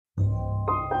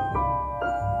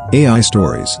AI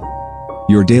Stories.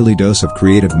 Your daily dose of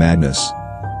creative madness.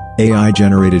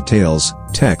 AI-generated tales,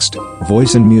 text,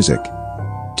 voice and music.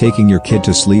 Taking your kid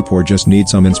to sleep or just need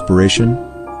some inspiration?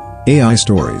 AI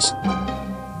Stories.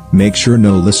 Make sure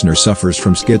no listener suffers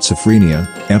from schizophrenia,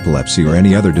 epilepsy or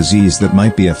any other disease that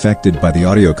might be affected by the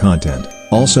audio content.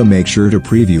 Also make sure to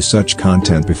preview such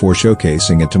content before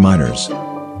showcasing it to minors.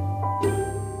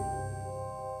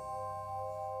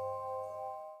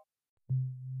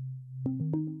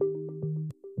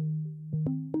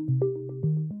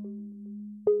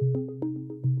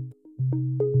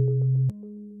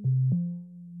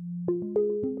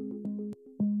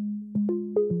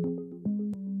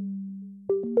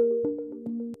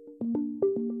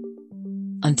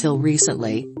 Until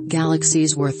recently,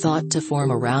 galaxies were thought to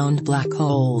form around black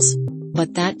holes.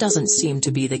 But that doesn't seem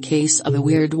to be the case of a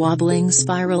weird wobbling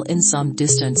spiral in some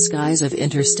distant skies of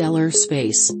interstellar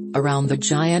space, around the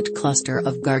giant cluster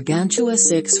of Gargantua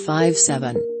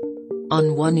 657.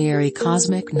 On one eerie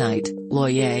cosmic night,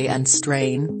 Loyer and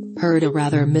Strain heard a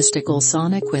rather mystical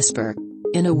sonic whisper.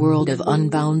 In a world of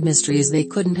unbound mysteries they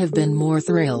couldn't have been more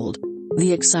thrilled.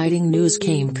 The exciting news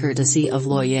came courtesy of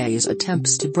Loyer's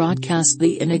attempts to broadcast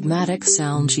the enigmatic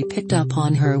sound she picked up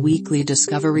on her weekly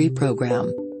Discovery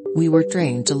program. We were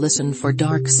trained to listen for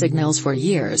dark signals for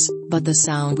years, but the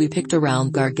sound we picked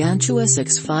around Gargantua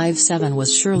 657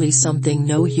 was surely something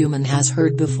no human has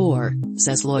heard before,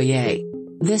 says Loyer.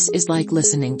 This is like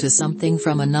listening to something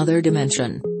from another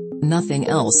dimension. Nothing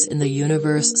else in the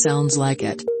universe sounds like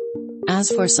it. As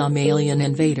for some alien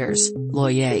invaders,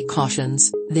 Loyer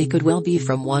cautions, they could well be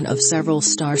from one of several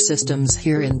star systems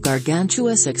here in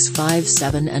Gargantua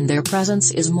 657 and their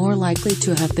presence is more likely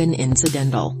to have been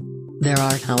incidental. There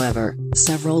are, however,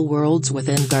 several worlds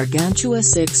within Gargantua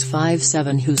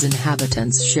 657 whose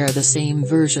inhabitants share the same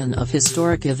version of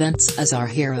historic events as our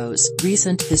heroes.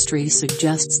 Recent history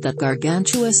suggests that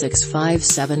Gargantua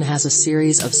 657 has a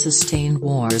series of sustained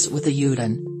wars with the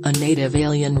Uden, a native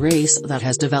alien race that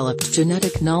has developed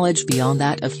genetic knowledge beyond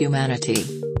that of humanity.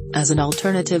 As an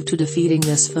alternative to defeating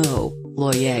this foe,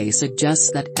 Loyer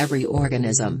suggests that every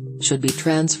organism should be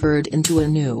transferred into a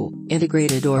new,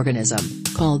 integrated organism,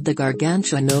 called the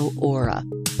Gargantua no Aura.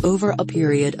 Over a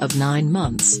period of 9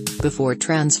 months, before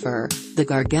transfer, the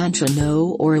Gargantua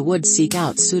no Aura would seek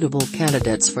out suitable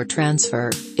candidates for transfer,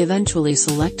 eventually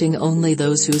selecting only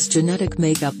those whose genetic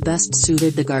makeup best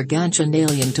suited the Gargantuan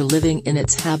alien to living in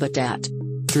its habitat.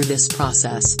 Through this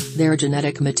process, their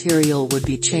genetic material would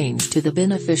be changed to the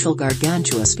beneficial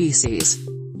Gargantua species.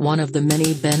 One of the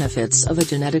many benefits of a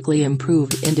genetically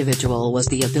improved individual was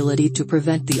the ability to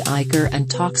prevent the ichor and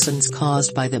toxins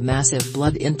caused by the massive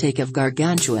blood intake of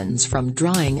Gargantuans from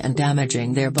drying and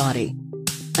damaging their body.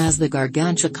 As the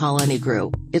Gargantua colony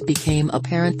grew, it became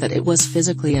apparent that it was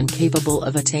physically incapable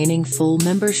of attaining full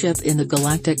membership in the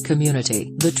galactic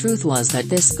community. The truth was that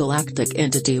this galactic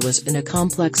entity was in a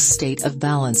complex state of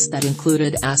balance that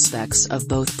included aspects of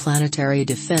both planetary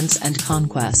defense and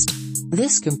conquest.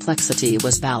 This complexity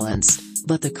was balanced,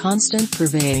 but the constant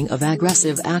purveying of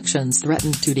aggressive actions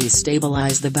threatened to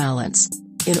destabilize the balance.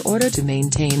 In order to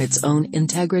maintain its own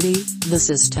integrity, the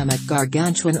systemic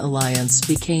Gargantuan alliance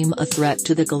became a threat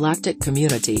to the galactic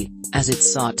community, as it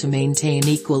sought to maintain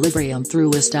equilibrium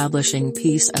through establishing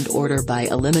peace and order by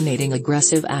eliminating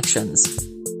aggressive actions.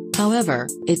 However,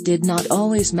 it did not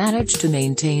always manage to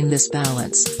maintain this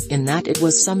balance, in that it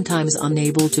was sometimes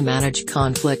unable to manage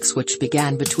conflicts which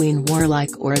began between warlike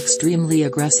or extremely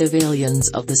aggressive aliens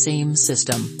of the same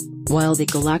system. While the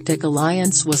Galactic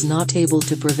Alliance was not able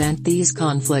to prevent these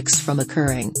conflicts from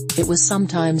occurring, it was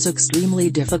sometimes extremely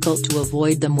difficult to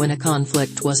avoid them when a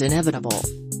conflict was inevitable.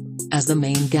 As the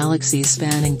main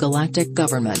galaxy-spanning galactic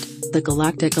government, the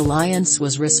Galactic Alliance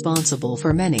was responsible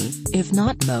for many, if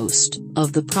not most,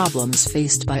 of the problems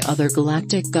faced by other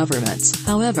galactic governments.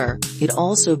 However, it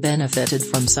also benefited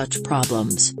from such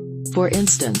problems. For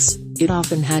instance, it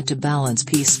often had to balance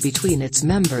peace between its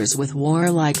members with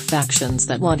warlike factions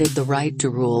that wanted the right to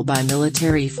rule by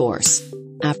military force.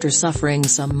 After suffering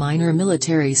some minor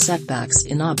military setbacks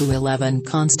in Abu 11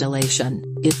 constellation,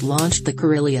 it launched the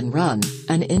Carillion Run,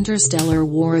 an interstellar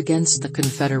war against the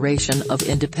Confederation of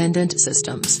Independent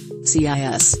Systems,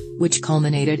 CIS, which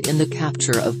culminated in the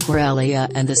capture of Corellia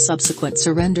and the subsequent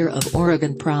surrender of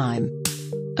Oregon Prime.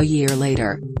 A year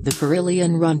later, the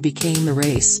Carillion Run became a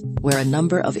race, where a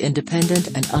number of independent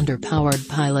and underpowered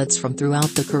pilots from throughout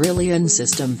the Carillion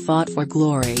system fought for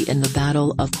glory in the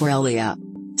Battle of Corellia.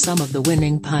 Some of the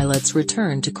winning pilots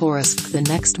returned to Korsk the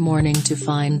next morning to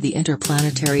find the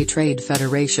Interplanetary Trade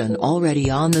Federation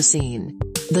already on the scene.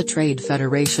 The Trade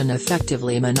Federation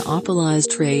effectively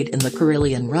monopolized trade in the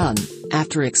Carillion Run,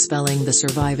 After expelling the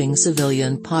surviving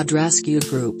civilian pod rescue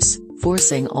groups,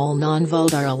 forcing all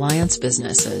non-Vuldar Alliance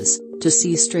businesses to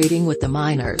cease trading with the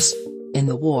miners. In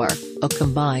the war, a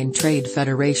combined Trade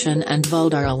Federation and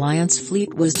Vuldar Alliance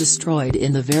fleet was destroyed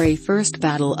in the very first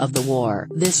battle of the war.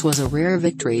 This was a rare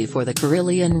victory for the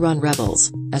Carillion Run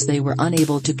rebels, as they were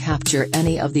unable to capture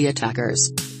any of the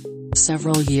attackers.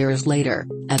 Several years later,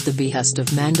 at the behest of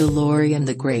Mandalorian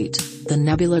the Great, the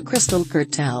Nebula Crystal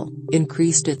Cartel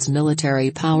increased its military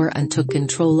power and took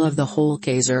control of the whole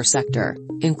Kazur sector,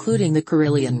 including the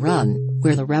Carillion Run,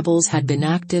 where the rebels had been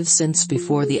active since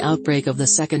before the outbreak of the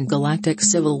Second Galactic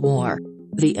Civil War.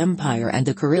 The Empire and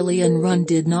the Carillion Run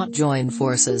did not join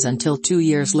forces until 2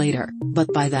 years later,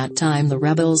 but by that time the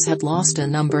rebels had lost a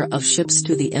number of ships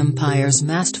to the Empire's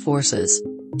massed forces.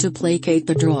 To placate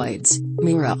the droids,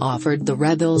 Mira offered the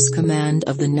rebels command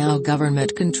of the now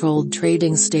government-controlled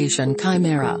trading station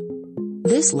Chimera.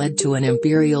 This led to an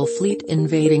Imperial fleet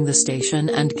invading the station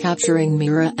and capturing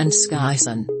Mira and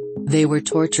Skyson. They were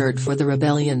tortured for the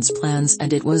rebellion's plans,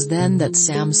 and it was then that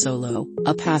Sam Solo,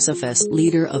 a pacifist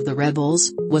leader of the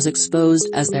rebels, was exposed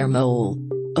as their mole.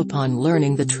 Upon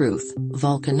learning the truth,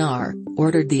 Vulcanar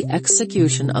ordered the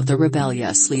execution of the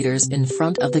rebellious leaders in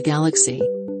front of the galaxy.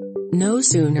 No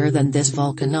sooner than this,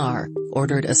 Vulcanar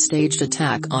ordered a staged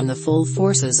attack on the full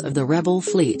forces of the rebel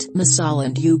fleet. Masal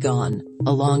and Yugon,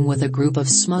 along with a group of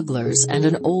smugglers and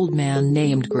an old man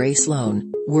named Gray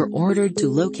Sloan, were ordered to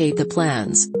locate the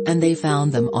plans, and they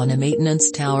found them on a maintenance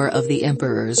tower of the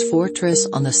Emperor's fortress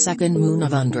on the second moon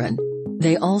of Undran.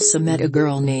 They also met a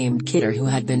girl named Kidder who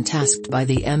had been tasked by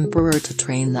the Emperor to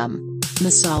train them.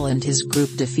 Masal and his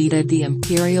group defeated the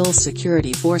Imperial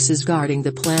security forces guarding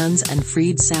the plans and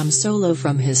freed Sam Solo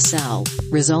from his cell,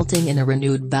 resulting in a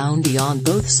renewed bounty on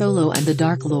both Solo and the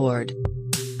Dark Lord.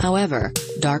 However,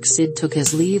 Dark Sid took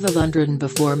his leave of Undran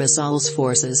before Masal's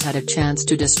forces had a chance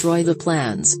to destroy the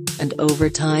plans, and over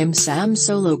time Sam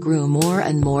Solo grew more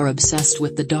and more obsessed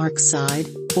with the dark side,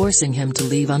 forcing him to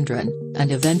leave Undran,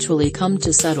 and eventually come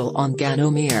to settle on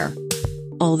Ganomir.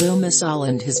 Although Masal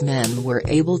and his men were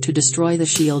able to destroy the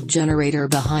shield generator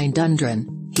behind Undran,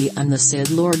 he and the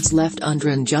Sith Lords left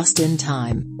Undran just in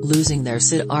time, losing their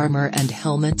Sith armor and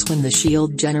helmets when the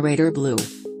shield generator blew.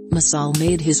 Masal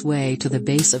made his way to the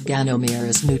base of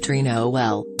Ganomir's neutrino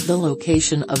well, the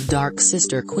location of Dark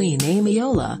Sister Queen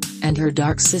Amiola, and her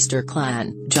Dark Sister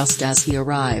clan. Just as he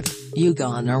arrived,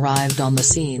 Yugon arrived on the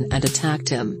scene and attacked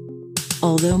him.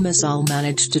 Although Masal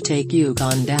managed to take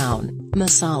Yugon down,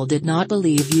 Masal did not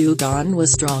believe Yugon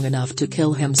was strong enough to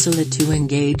kill him, so the two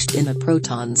engaged in a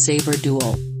proton saber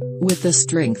duel. With the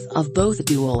strength of both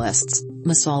duelists,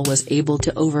 Masal was able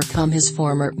to overcome his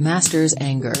former master's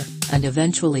anger, and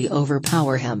eventually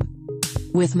overpower him.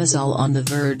 With Masal on the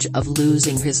verge of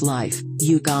losing his life,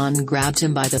 Yugon grabbed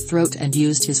him by the throat and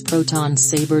used his proton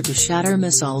saber to shatter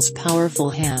Masal's powerful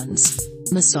hands.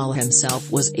 Masal himself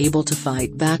was able to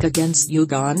fight back against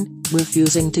Yugon,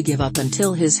 refusing to give up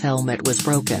until his helmet was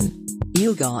broken.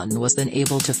 Yugon was then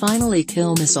able to finally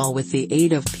kill Masal with the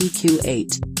aid of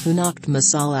PQ-8, who knocked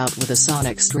Masal out with a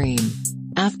sonic stream.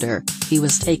 After, he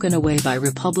was taken away by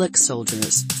Republic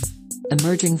soldiers.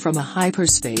 Emerging from a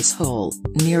hyperspace hole,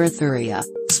 near Etheria,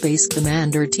 Space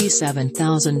Commander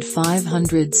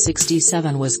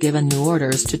T-7567 was given new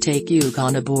orders to take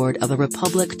Yugon aboard of a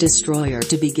Republic destroyer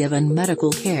to be given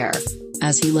medical care.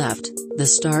 As he left, the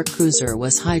Star Cruiser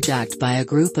was hijacked by a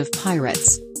group of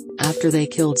pirates. After they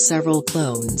killed several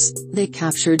clones, they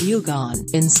captured Yugon.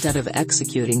 Instead of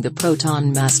executing the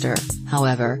Proton Master,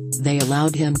 however, they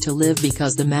allowed him to live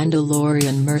because the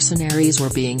Mandalorian mercenaries were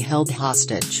being held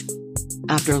hostage.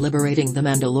 After liberating the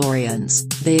Mandalorians,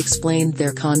 they explained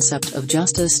their concept of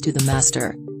justice to the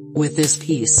Master. With this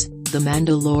peace, the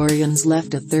Mandalorians left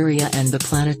Etheria and the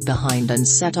planet behind and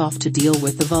set off to deal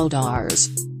with the Vuldars.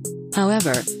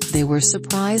 However, they were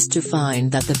surprised to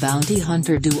find that the bounty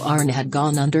hunter Duarn had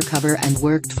gone undercover and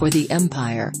worked for the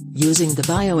Empire, using the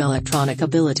bioelectronic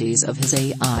abilities of his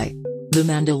AI. The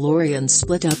Mandalorians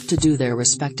split up to do their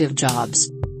respective jobs.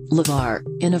 LeVar,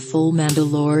 in a full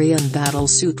Mandalorian battle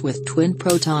suit with twin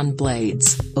proton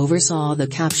blades, oversaw the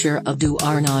capture of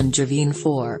Duarn on Javin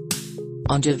 4.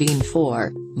 On Javin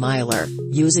 4, Myler,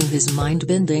 using his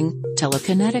mind-bending,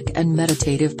 telekinetic and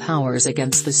meditative powers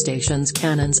against the station's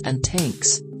cannons and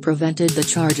tanks, prevented the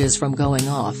charges from going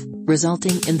off,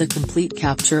 resulting in the complete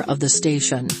capture of the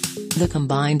station. The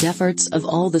combined efforts of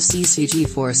all the CCG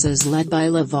forces led by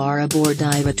LeVar aboard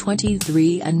Diva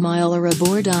 23 and Myler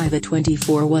aboard Diva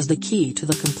 24 was the key to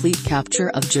the complete capture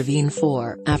of Javin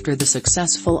 4. After the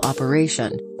successful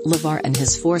operation, LeVar and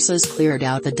his forces cleared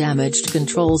out the damaged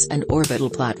controls and orbital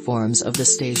platforms of the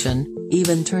station,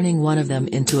 even turning one of them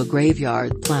into a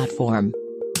graveyard platform.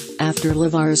 After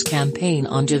LeVar's campaign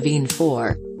on Javin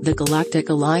 4, the Galactic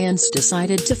Alliance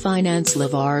decided to finance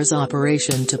LeVar's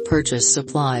operation to purchase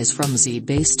supplies from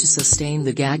Z-Base to sustain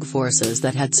the GAG forces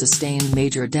that had sustained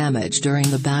major damage during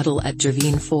the battle at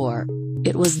Javin 4.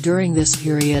 It was during this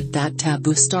period that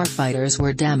Taboo starfighters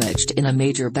were damaged in a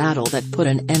major battle that put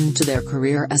an end to their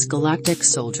career as galactic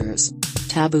soldiers.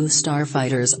 Taboo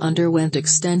starfighters underwent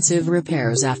extensive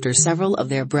repairs after several of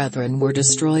their brethren were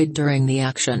destroyed during the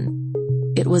action.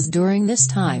 It was during this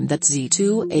time that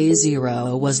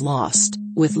Z2A0 was lost,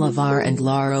 with LeVar and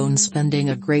Laron spending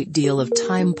a great deal of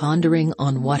time pondering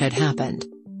on what had happened.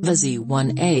 The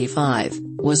Z1A5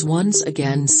 was once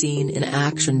again seen in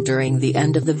action during the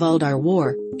end of the Vuldar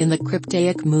War, in the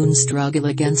Cryptaic Moon struggle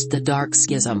against the Dark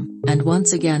Schism, and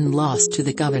once again lost to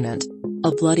the Covenant.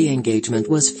 A bloody engagement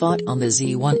was fought on the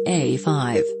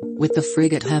Z1A5, with the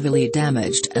frigate heavily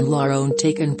damaged and Laron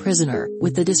taken prisoner.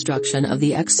 With the destruction of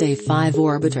the XA5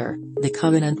 orbiter, the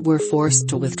Covenant were forced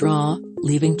to withdraw,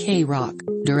 leaving K-Rock,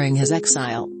 during his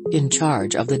exile, in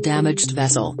charge of the damaged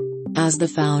vessel. As the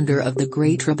founder of the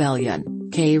Great Rebellion,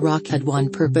 K-Rock had one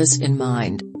purpose in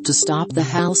mind: to stop the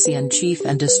Halcyon chief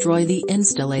and destroy the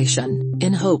installation,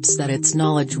 in hopes that its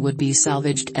knowledge would be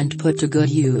salvaged and put to good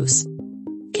use.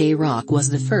 K-Rock was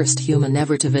the first human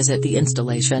ever to visit the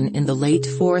installation in the late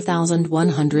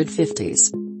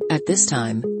 4150s. At this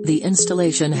time, the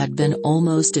installation had been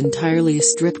almost entirely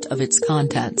stripped of its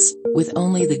contents, with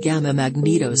only the gamma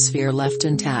magnetosphere left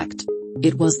intact.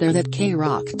 It was there that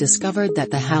K-Rock discovered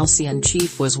that the Halcyon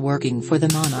chief was working for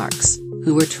the Monarchs,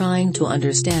 who were trying to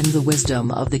understand the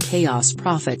wisdom of the Chaos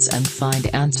Prophets and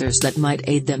find answers that might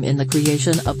aid them in the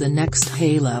creation of the next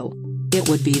Halo. It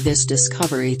would be this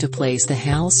discovery to place the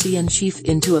Halcyon chief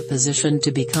into a position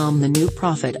to become the new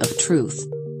Prophet of Truth.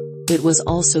 It was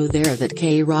also there that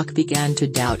K-Rock began to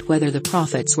doubt whether the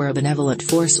Prophets were a benevolent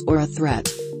force or a threat.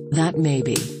 That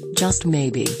maybe, just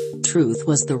maybe, Truth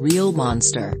was the real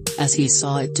monster, as he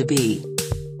saw it to be.